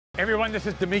Everyone, this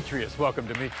is Demetrius. Welcome,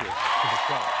 Demetrius, to the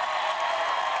show.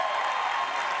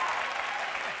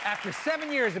 After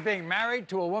 7 years of being married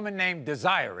to a woman named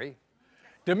Desiree,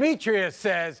 Demetrius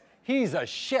says he's a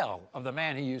shell of the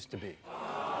man he used to be.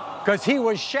 Because he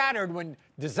was shattered when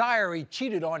Desiree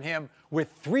cheated on him with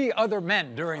 3 other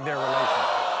men during their relationship.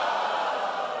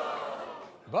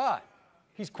 But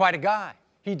he's quite a guy.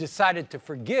 He decided to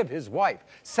forgive his wife,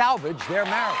 salvage their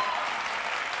marriage.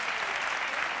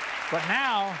 But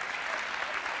now,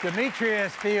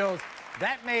 Demetrius feels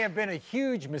that may have been a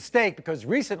huge mistake because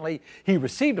recently he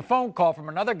received a phone call from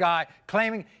another guy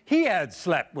claiming he had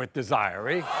slept with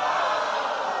Desiree.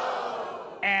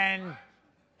 And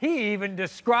he even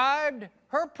described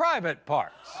her private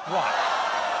parts. Watch.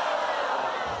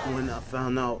 When I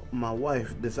found out my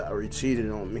wife, Desiree, cheated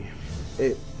on me,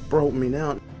 it broke me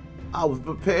down. I was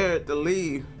prepared to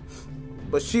leave,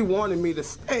 but she wanted me to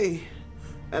stay,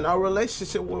 and our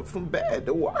relationship went from bad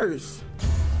to worse.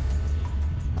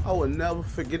 I will never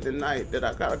forget the night that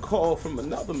I got a call from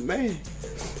another man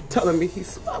telling me he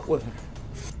slept with her.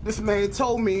 This man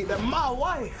told me that my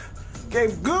wife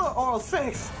gave good oral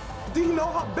sex. Do you know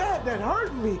how bad that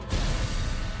hurt me?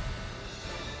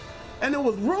 And it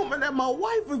was rumored that my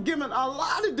wife was giving a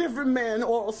lot of different men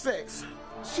oral sex.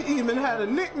 She even had a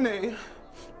nickname.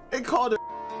 They called her.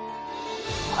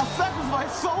 I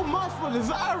sacrificed so much for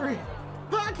Desiree.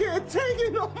 I can't take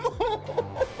it no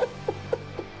more.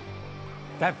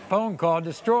 That phone call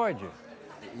destroyed you.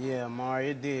 Yeah, Maury,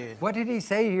 it did. What did he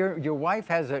say? Your wife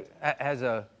has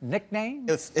a nickname?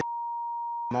 It's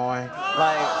Maury.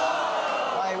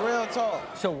 Like real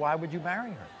talk. So why would you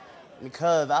marry her?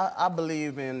 Because I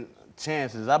believe in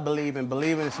chances. I believe in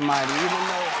believing in somebody, even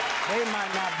though they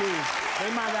might not be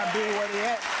where they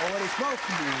at or where they supposed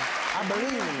to be. I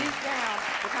believe in it. Deep down,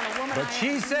 the kind of woman But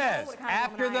she says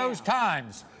after those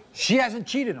times, she hasn't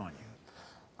cheated on you.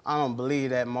 I don't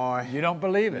believe that, Maury. You don't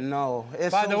believe it? No.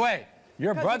 By the way,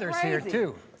 your brother's here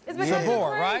too. It's because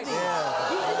Sabor, right?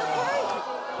 Yeah. You're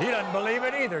crazy. He doesn't believe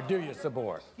it either, do you,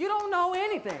 Sabor? You don't know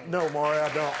anything. No, Maury, I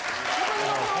don't.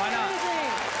 Why not?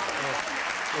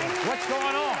 What's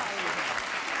going on?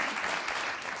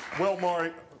 Well,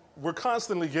 Maury, we're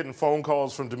constantly getting phone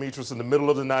calls from Demetrius in the middle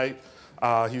of the night.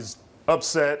 He's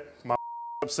upset. My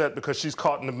upset because she's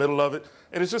caught in the middle of it.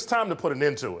 And it's just time to put an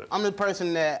end to it. I'm the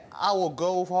person that I will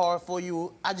go hard for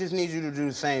you. I just need you to do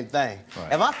the same thing.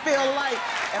 Right. If I feel like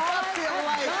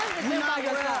you're not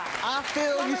where I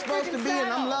feel you're supposed to be and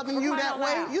I'm loving you that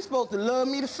way, you're supposed to love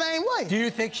me the same way. Do you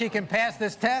think she can pass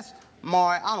this test?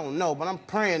 Maury, I don't know, but I'm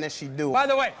praying that she do. By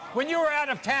the way, when you were out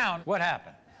of town, what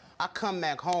happened? I come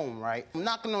back home, right? I'm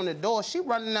knocking on the door. She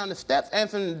running down the steps,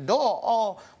 answering the door,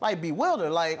 all like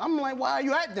bewildered. Like, I'm like, why are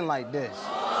you acting like this?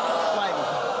 Like,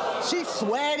 she's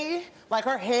sweaty, like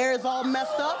her hair is all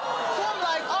messed up. So I'm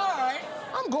like, all right,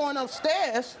 I'm going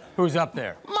upstairs. Who's up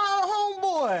there? My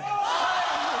homeboy.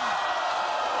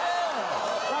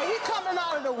 Like, he coming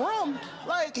out of the room,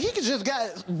 like, he just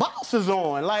got boxes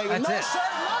on. Like, That's no it. shirt,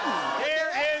 nothing.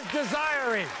 Here is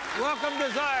Desiree. Welcome,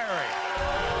 Desiree.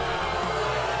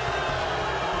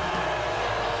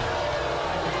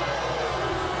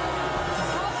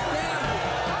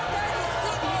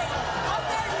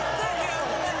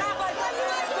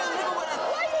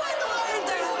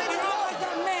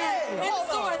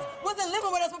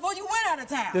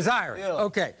 Desiree, Yeah.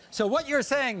 okay. So what you're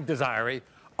saying, Desiree,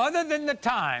 other than the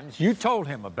times you told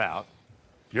him about,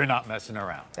 you're not messing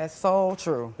around. That's so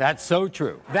true. That's so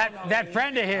true. That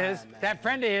friend of his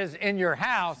in your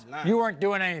house, you weren't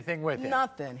doing anything with him.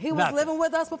 Nothing. He was Nothing. living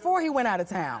with us before he went out of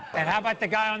town. And how about the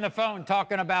guy on the phone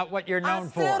talking about what you're known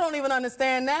for? I still don't even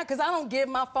understand that because I don't give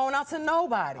my phone out to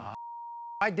nobody.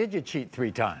 Why did you cheat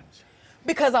 3 times?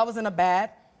 Because I was in a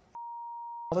bad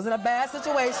situation. I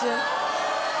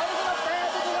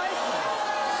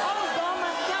was by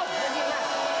myself when he left.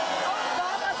 By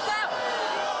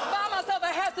myself.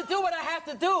 I have to do what I have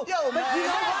to do. Yo, but man. you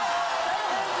know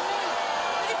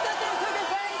what? They said they took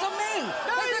advantage of me.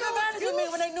 They took advantage of me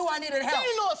when they knew I needed help. There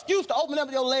ain't no excuse to open up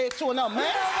your legs to another man.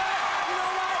 You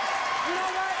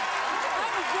know what? I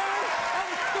was young, I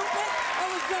was stupid, I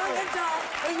was young and dumb,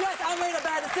 and yes, I made a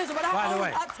bad decision, but I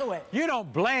owned up to it. You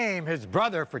don't blame his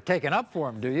brother for taking up for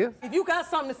him, do you? If you got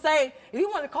something to say, if he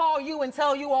want to call you and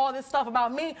tell you all this stuff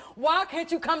about me, why can't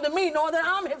you come to me knowing that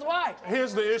I'm his wife?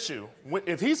 Here's the issue.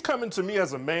 If he's coming to me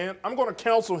as a man, I'm going to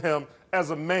counsel him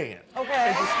as a man. Okay.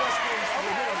 And discuss things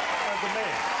with him as a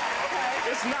man.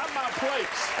 Okay. It's not my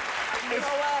place. You know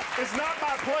what? It's not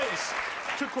my place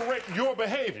to correct your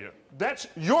behavior. That's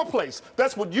your place.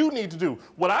 That's what you need to do.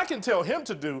 What I can tell him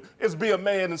to do is be a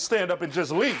man and stand up and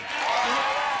just leave. You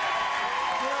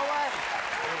know what?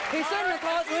 He shouldn't have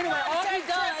called you anyway. All he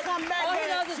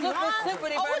does is look for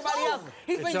sympathy for everybody else.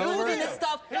 He's been using this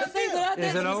stuff. The things that I did.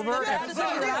 Is it over? The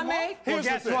decisions that I made. Well,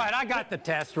 guess what? I got the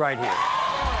test right here.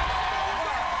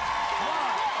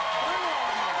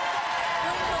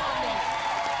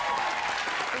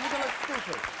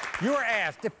 You were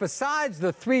asked if besides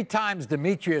the 3 times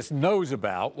Demetrius knows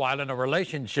about while in a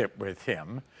relationship with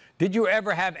him, did you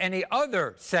ever have any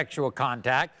other sexual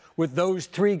contact with those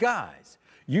 3 guys?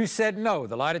 You said no.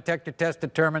 The lie detector test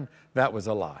determined that was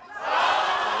a lie.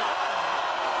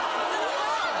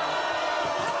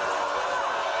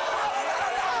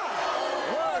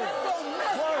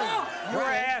 You were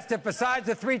asked if besides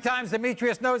the 3 times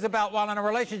Demetrius knows about while in a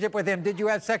relationship with him, did you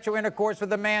have sexual intercourse with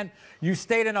the man you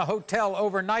stayed in a hotel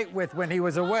overnight with when he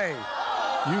was away?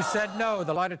 You said no.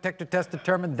 The lie detector test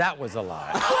determined that was a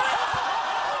lie.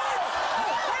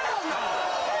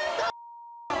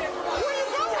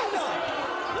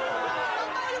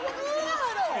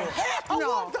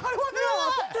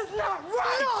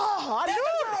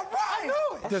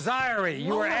 Desiree,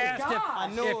 you were asked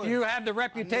if you have the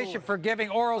reputation for giving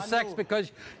oral sex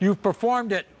because you've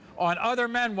performed it on other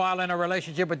men while in a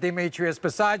relationship with Demetrius.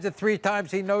 Besides the 3 times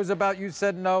he knows about, you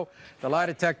said no. The lie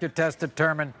detector test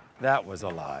determined that was a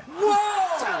lie. Whoa!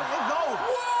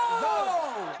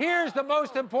 Whoa! Here's the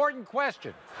most important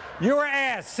question. You were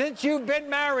asked, since you've been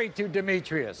married to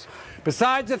Demetrius,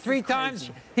 besides the 3 times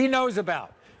he knows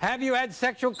about, have you had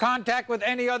sexual contact with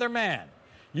any other man?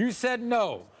 You said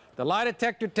no. The lie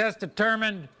detector test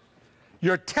determined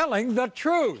you're telling the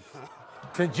truth.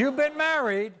 Since you've been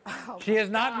married, she has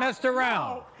not messed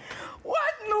around. No.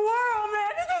 What in the world,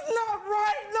 man? This is not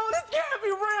right. No, this can't be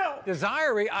real.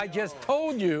 Desiree, I just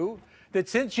told you that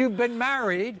since you've been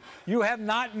married, you have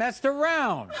not messed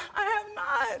around. I have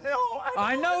not. No,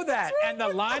 I know that, and the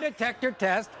lie detector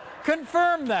test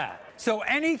confirmed that. So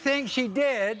anything she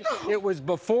did, it was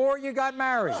before you got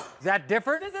married. Is that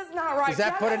different? This is not right. Does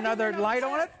that put another light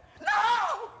on it? No!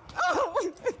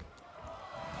 Oh.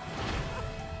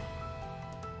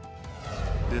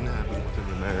 Didn't happen within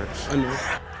the marriage. I know.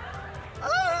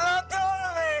 Not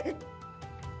doing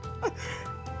me.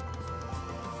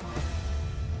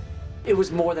 It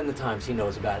was more than the times he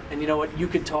knows about it. And you know what? You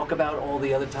could talk about all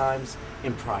the other times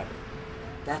in private.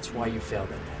 That's why you failed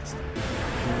that test.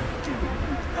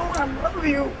 No, I love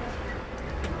you.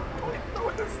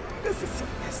 No, this is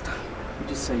messed up. You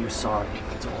just say you're sorry.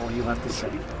 That's all you have to say.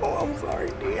 Oh, I'm sorry,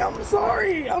 D. I'm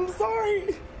sorry. I'm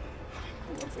sorry.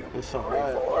 It's all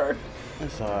right.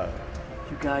 It's all right.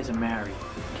 You guys are married.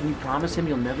 Can you promise him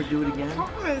you'll never do it again? I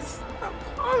promise. I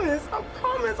promise. I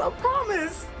promise. I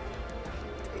promise.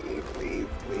 Please, please,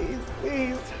 please,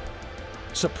 please.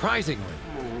 Surprisingly,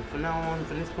 From now on,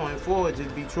 from this point forward,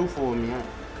 just be truthful with me.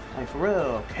 Like, for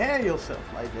real, carry yourself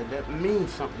like that. That means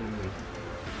something to me.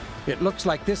 it looks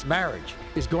like this marriage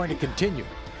is going to continue,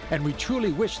 and we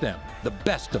truly wish them the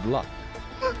best of luck.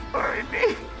 I'm sorry,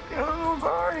 D. I'm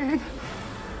sorry.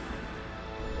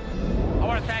 I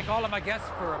want to thank all of my guests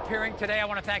for appearing today. I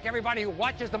want to thank everybody who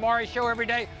watches The Maury Show every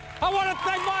day. I want to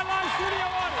thank my live studio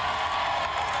audience.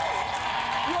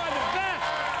 You are the best.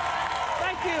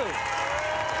 Thank you.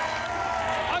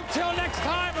 Until next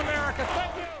time, America,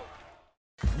 thank you.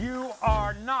 You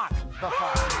are not the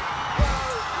father.